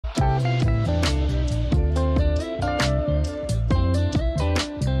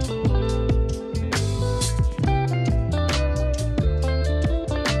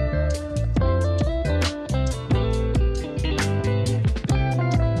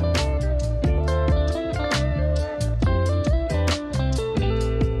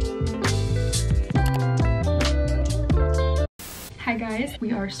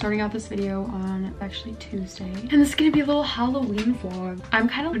We are starting out this video on actually Tuesday, and this is gonna be a little Halloween vlog. I'm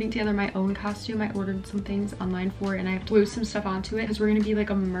kind of putting together my own costume. I ordered some things online for it, and I have to glue some stuff onto it because we're gonna be like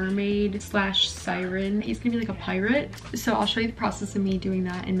a mermaid slash siren. He's gonna be like a pirate. So I'll show you the process of me doing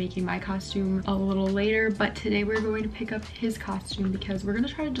that and making my costume a little later. But today we're going to pick up his costume because we're gonna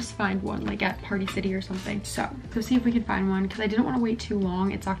try to just find one like at Party City or something. So see if we can find one because I didn't want to wait too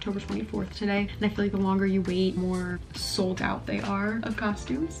long. It's October 24th today, and I feel like the longer you wait, more sold out they are of costumes.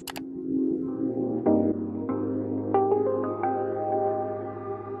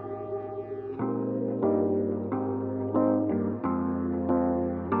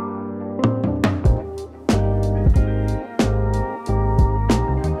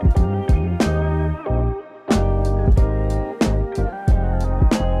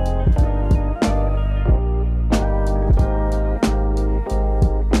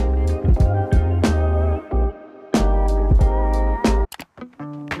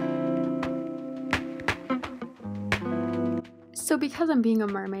 So because I'm being a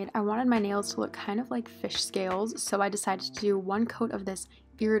mermaid, I wanted my nails to look kind of like fish scales, so I decided to do one coat of this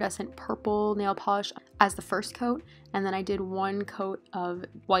iridescent purple nail polish as the first coat, and then I did one coat of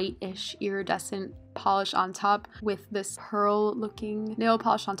whitish iridescent polish on top with this pearl looking nail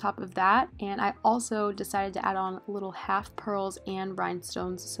polish on top of that. And I also decided to add on little half pearls and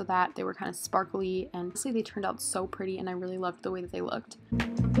rhinestones so that they were kind of sparkly, and honestly they turned out so pretty and I really loved the way that they looked.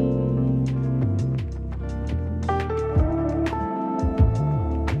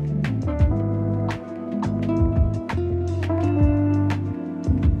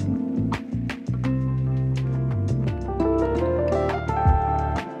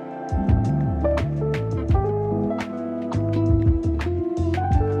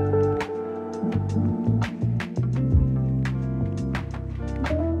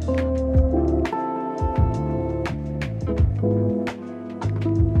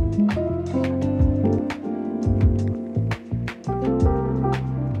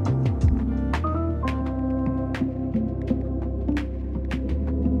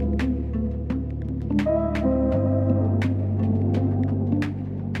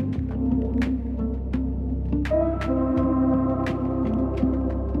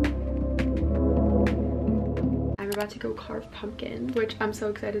 About to go carve pumpkins, which I'm so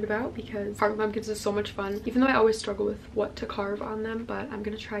excited about because carving pumpkins is so much fun, even though I always struggle with what to carve on them, but I'm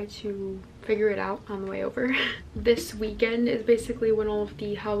gonna try to figure it out on the way over. This weekend is basically when all of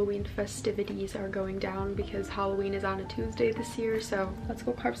the Halloween festivities are going down because Halloween is on a Tuesday this year, so let's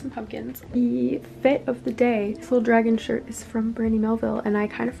go carve some pumpkins. The fit of the day, this little dragon shirt is from Brandy Melville, and I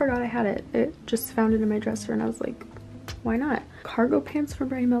kind of forgot I had it. It just found it in my dresser and I was like, why not? Cargo pants from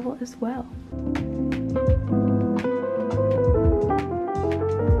Brandy Melville as well.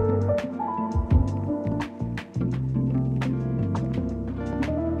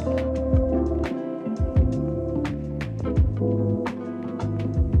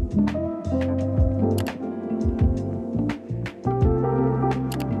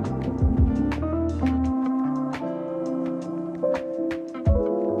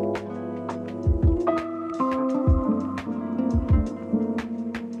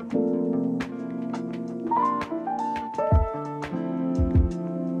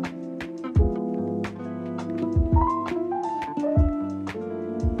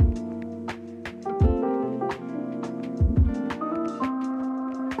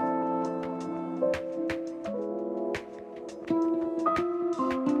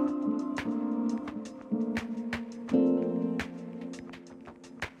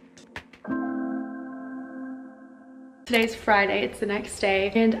 Today's Friday, it's the next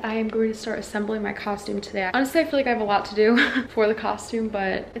day, and I am going to start assembling my costume today. Honestly, I feel like I have a lot to do for the costume,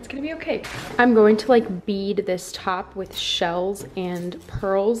 but it's gonna be okay. I'm going to like bead this top with shells and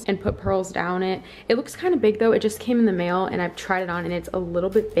pearls and put pearls down it. It looks kind of big though. It just came in the mail and I've tried it on and it's a little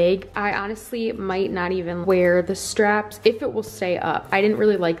bit big. I honestly might not even wear the straps if it will stay up. I didn't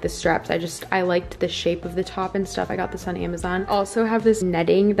really like the straps. I liked the shape of the top and stuff. I got this on Amazon. Also have this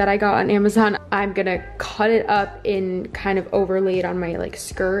netting that I got on Amazon. I'm gonna cut it up in kind of overlaid on my like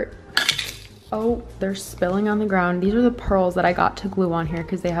skirt. Oh, they're spilling on the ground. These are the pearls that I got to glue on here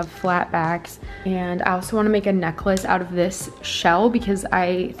because they have flat backs. And I also want to make a necklace out of this shell because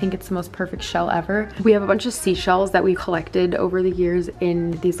I think it's the most perfect shell ever. We have a bunch of seashells that we collected over the years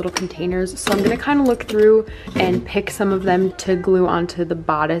in these little containers. So I'm going to kind of look through and pick some of them to glue onto the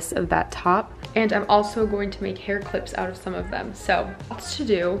bodice of that top. And I'm also going to make hair clips out of some of them. So lots to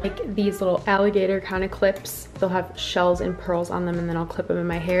do. Like these little alligator kind of clips They'll have shells and pearls on them, and then I'll clip them in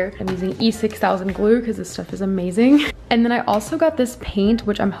my hair. I'm using E6000 glue because this stuff is amazing. And then I also got this paint,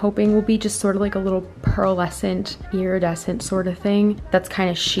 which I'm hoping will be just sort of like a little pearlescent, iridescent sort of thing that's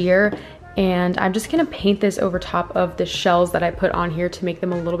kind of sheer. And I'm just gonna paint this over top of the shells that I put on here to make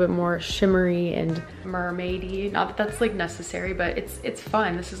them a little bit more shimmery and mermaidy. Not that that's like necessary, but it's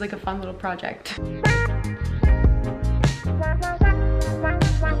fun. This is like a fun little project.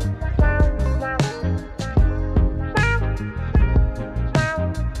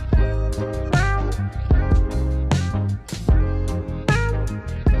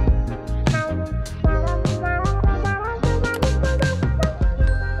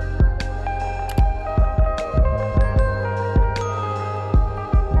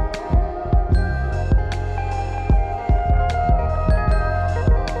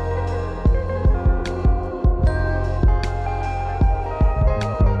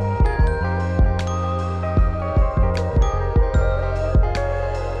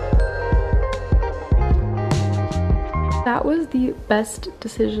 That was the best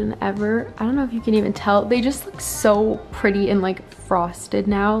decision ever. I don't know if you can even tell. They just look so pretty and like frosted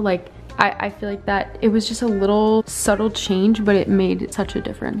now. Like I feel like that it was just a little subtle change, but it made such a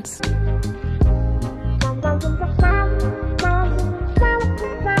difference.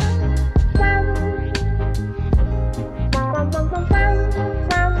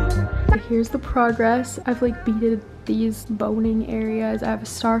 Here's the progress. I've like beaded these boning areas. I have a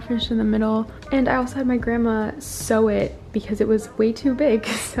starfish in the middle, and I also had my grandma sew it because it was way too big,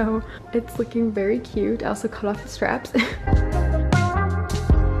 so it's looking very cute. I also cut off the straps.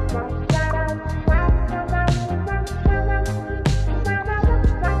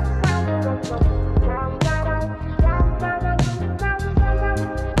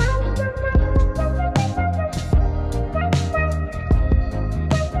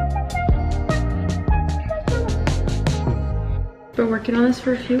 Been working on this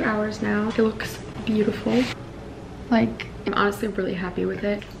for a few hours now. It looks beautiful. Like, I'm honestly really happy with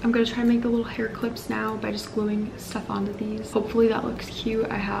it. I'm gonna try and make the little hair clips now by just gluing stuff onto these. Hopefully that looks cute.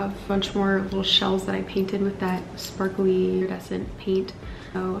 I have a bunch more little shells that I painted with that sparkly iridescent paint.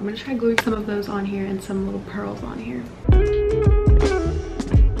 So I'm gonna try gluing some of those on here and some little pearls on here.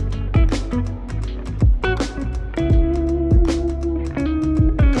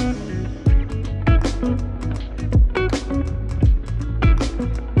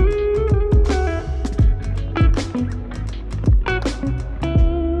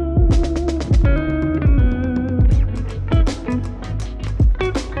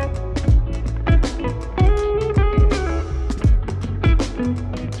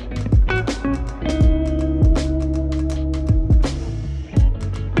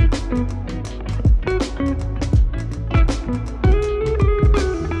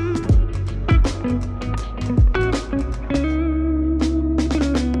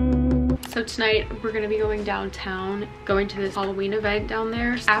 Tonight we're gonna be going downtown, going to this Halloween event down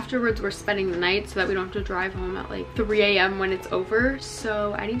there. Afterwards we're spending the night so that we don't have to drive home at like 3 a.m. when it's over.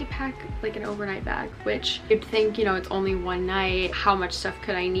 So I need to pack like an overnight bag, which you'd think, you know, it's only one night, how much stuff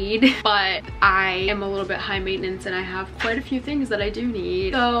could I need? But I am a little bit high maintenance and I have quite a few things that I do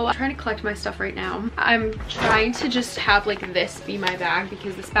need. So I'm trying to collect my stuff right now. I'm trying to just have like this be my bag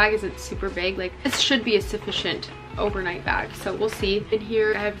because this bag isn't super big. Like this should be a sufficient overnight bag, so we'll see. In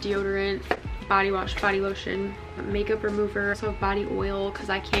here I have deodorant, body wash, body lotion, makeup remover, also body oil because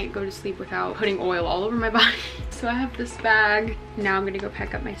I can't go to sleep without putting oil all over my body. So I have this bag. Now I'm gonna go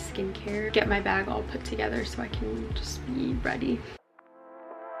pack up my skincare, get my bag all put together so I can just be ready.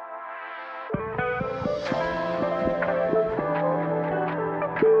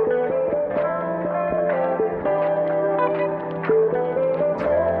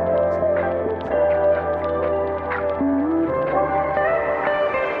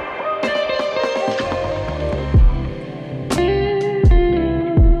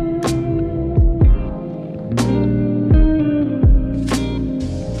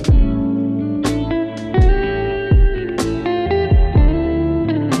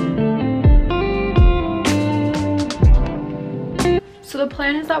 The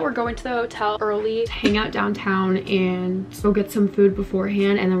plan is that we're going to the hotel early, hang out downtown and go get some food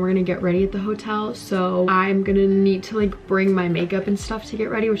beforehand, and then we're gonna get ready at the hotel. So I'm gonna need to like bring my makeup and stuff to get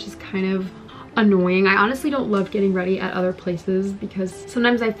ready, which is kind of annoying. I honestly don't love getting ready at other places because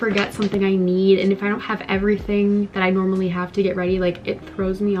sometimes I forget something I need, and if I don't have everything that I normally have to get ready, like it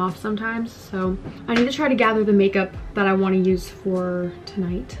throws me off sometimes. So I need to try to gather the makeup that I want to use for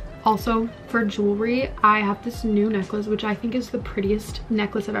tonight. Also, for jewelry, I have this new necklace, which I think is the prettiest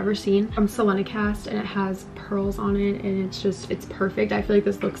necklace I've ever seen, from Selena Cast, and it has pearls on it, and it's perfect. I feel like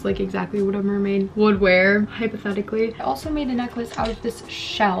this looks like exactly what a mermaid would wear, hypothetically. I also made a necklace out of this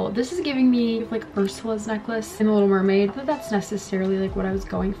shell. This is giving me like Ursula's necklace in The Little Mermaid. Not that that's necessarily like what I was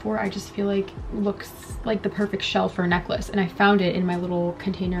going for. I just feel like it looks like the perfect shell for a necklace, and I found it in my little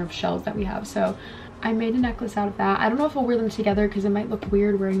container of shells that we have. So I made a necklace out of that. I don't know if I'll wear them together because it might look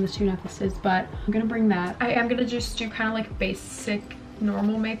weird wearing the two necklaces, but I'm gonna bring that. I am gonna just do kind of like basic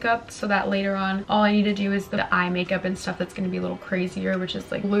normal makeup so that later on all I need to do is the eye makeup and stuff that's gonna be a little crazier, which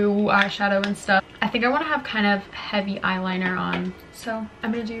is like blue eyeshadow and stuff. I think I want to have kind of heavy eyeliner on, so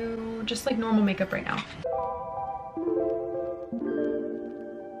I'm gonna do just like normal makeup right now.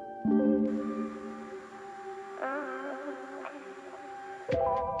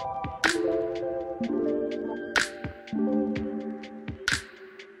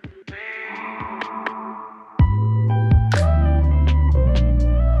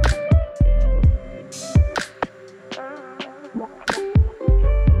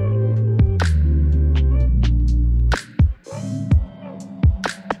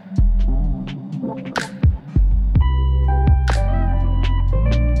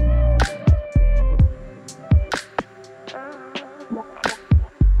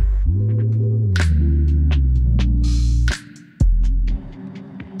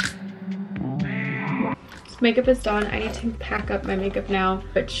 Makeup is done. I need to pack up my makeup now,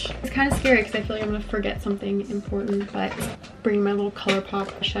 which is kind of scary because I feel like I'm gonna forget something important, but bring my little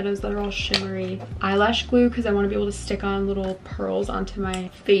ColourPop shadows that are all shimmery, eyelash glue because I want to be able to stick on little pearls onto my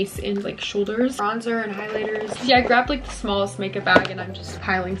face and like shoulders, bronzer and highlighters. Yeah, I grabbed like the smallest makeup bag and I'm just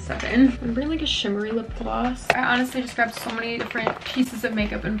piling stuff in. I'm gonna bring like a shimmery lip gloss. I honestly just grabbed so many different pieces of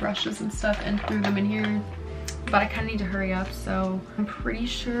makeup and brushes and stuff and threw them in here. But I kind of need to hurry up, so I'm pretty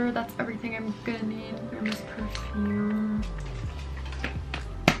sure that's everything I'm gonna need. Grab this perfume.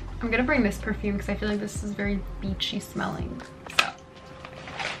 I'm gonna bring this perfume because I feel like this is very beachy smelling. So.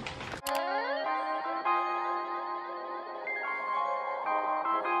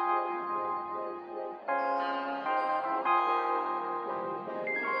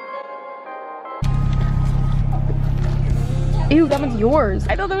 Ew, that one's yours.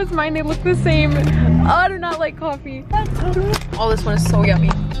 I thought that was mine. They look the same. Oh, I do not like coffee. Oh, this one is so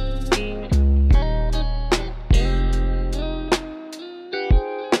yummy.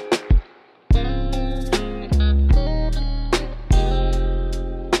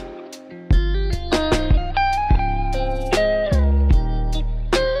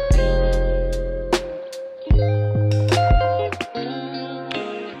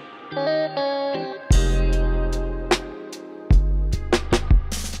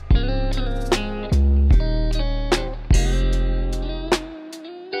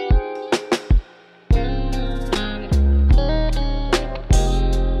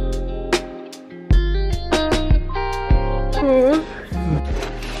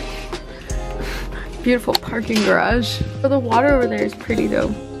 Beautiful parking garage. Oh, the water over there is pretty though.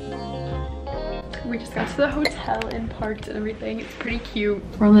 We just got to the hotel and parked and everything. It's pretty cute.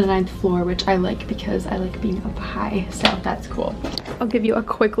 We're on the 9th floor, which I like because I like being up high, so that's cool. I'll give you a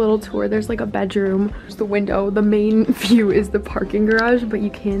quick little tour. There's like a bedroom. There's the window. The main view is the parking garage, but you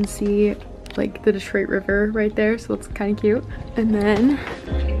can see like the Detroit River right there, so it's kind of cute. And then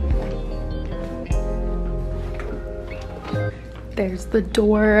there's the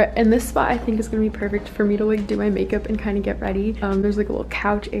door, and this spot I think is gonna be perfect for me to like do my makeup and kind of get ready. There's like a little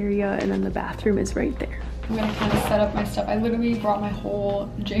couch area, and then the bathroom is right there. I'm gonna kind of set up my stuff. I literally brought my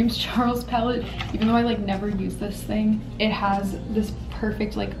whole James Charles palette, even though I like never use this thing. It has this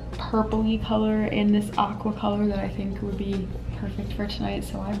perfect like purpley color and this aqua color that I think would be perfect for tonight,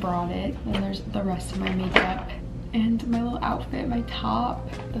 so I brought it. And there's the rest of my makeup and my little outfit, my top,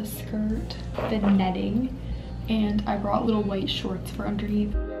 the skirt, the netting, and I brought little white shorts for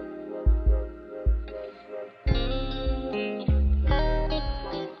underneath.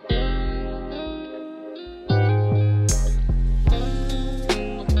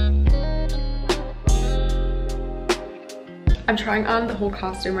 I'm trying on the whole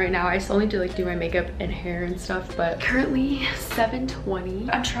costume right now. I still need to like do my makeup and hair and stuff, but currently 7:20.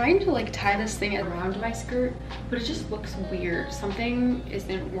 I'm trying to like tie this thing around my skirt, but it just looks weird. Something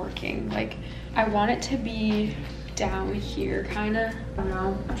isn't working. Like I want it to be down here kind of. I don't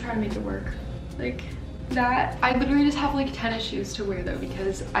know. I'm trying to make it work. Like that. I literally just have like tennis shoes to wear though,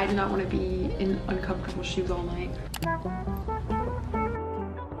 because I do not want to be in uncomfortable shoes all night.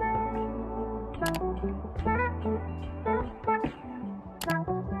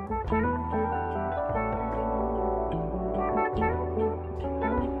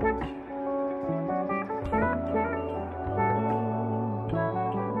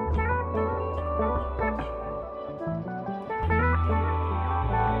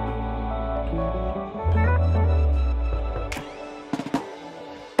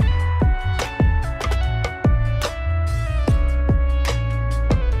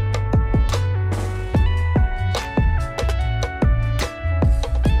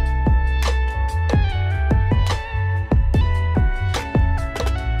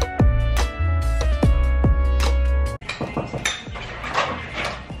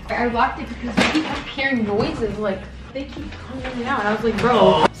 I locked it because we keep hearing noises, like they keep coming in and out. And I was like,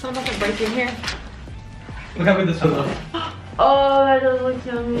 bro, someone about to break in here. Look how good this one looks. Oh, that does look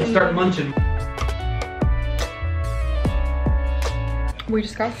yummy. Start munching. We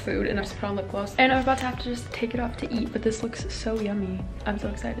just got food and I just put on lip gloss. And I'm about to have to just take it off to eat, but this looks so yummy. I'm so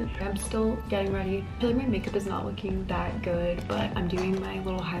excited. I'm still getting ready. I feel like my makeup is not looking that good, but I'm doing my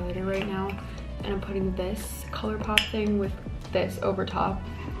little highlighter right now. And I'm putting this ColourPop thing with this over top.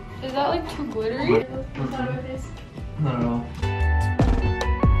 Is that like too glittery? Is that what it is? Not at all.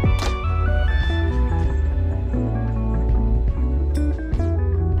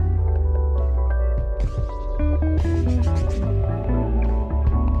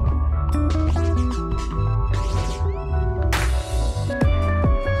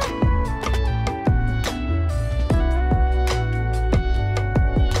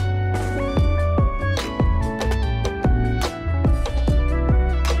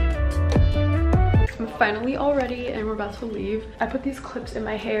 Finally all ready and we're about to leave. I put these clips in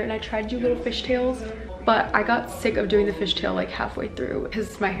my hair and I tried to do little fishtails, but I got sick of doing the fishtail like halfway through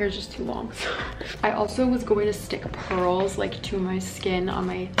because my hair is just too long. So I also was going to stick pearls like to my skin on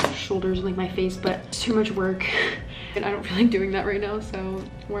my shoulders and like my face, but it's too much work and I don't feel like doing that right now, so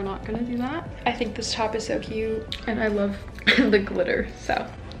we're not gonna do that. I think this top is so cute and I love the glitter, so.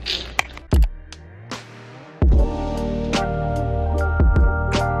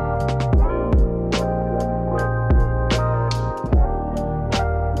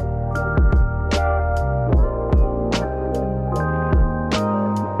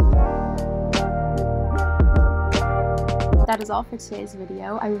 That is all for today's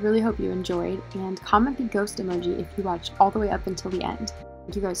video. I really hope you enjoyed, and comment the ghost emoji if you watched all the way up until the end.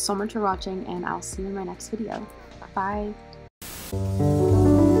 Thank you guys so much for watching, and I'll see you in my next video. Bye!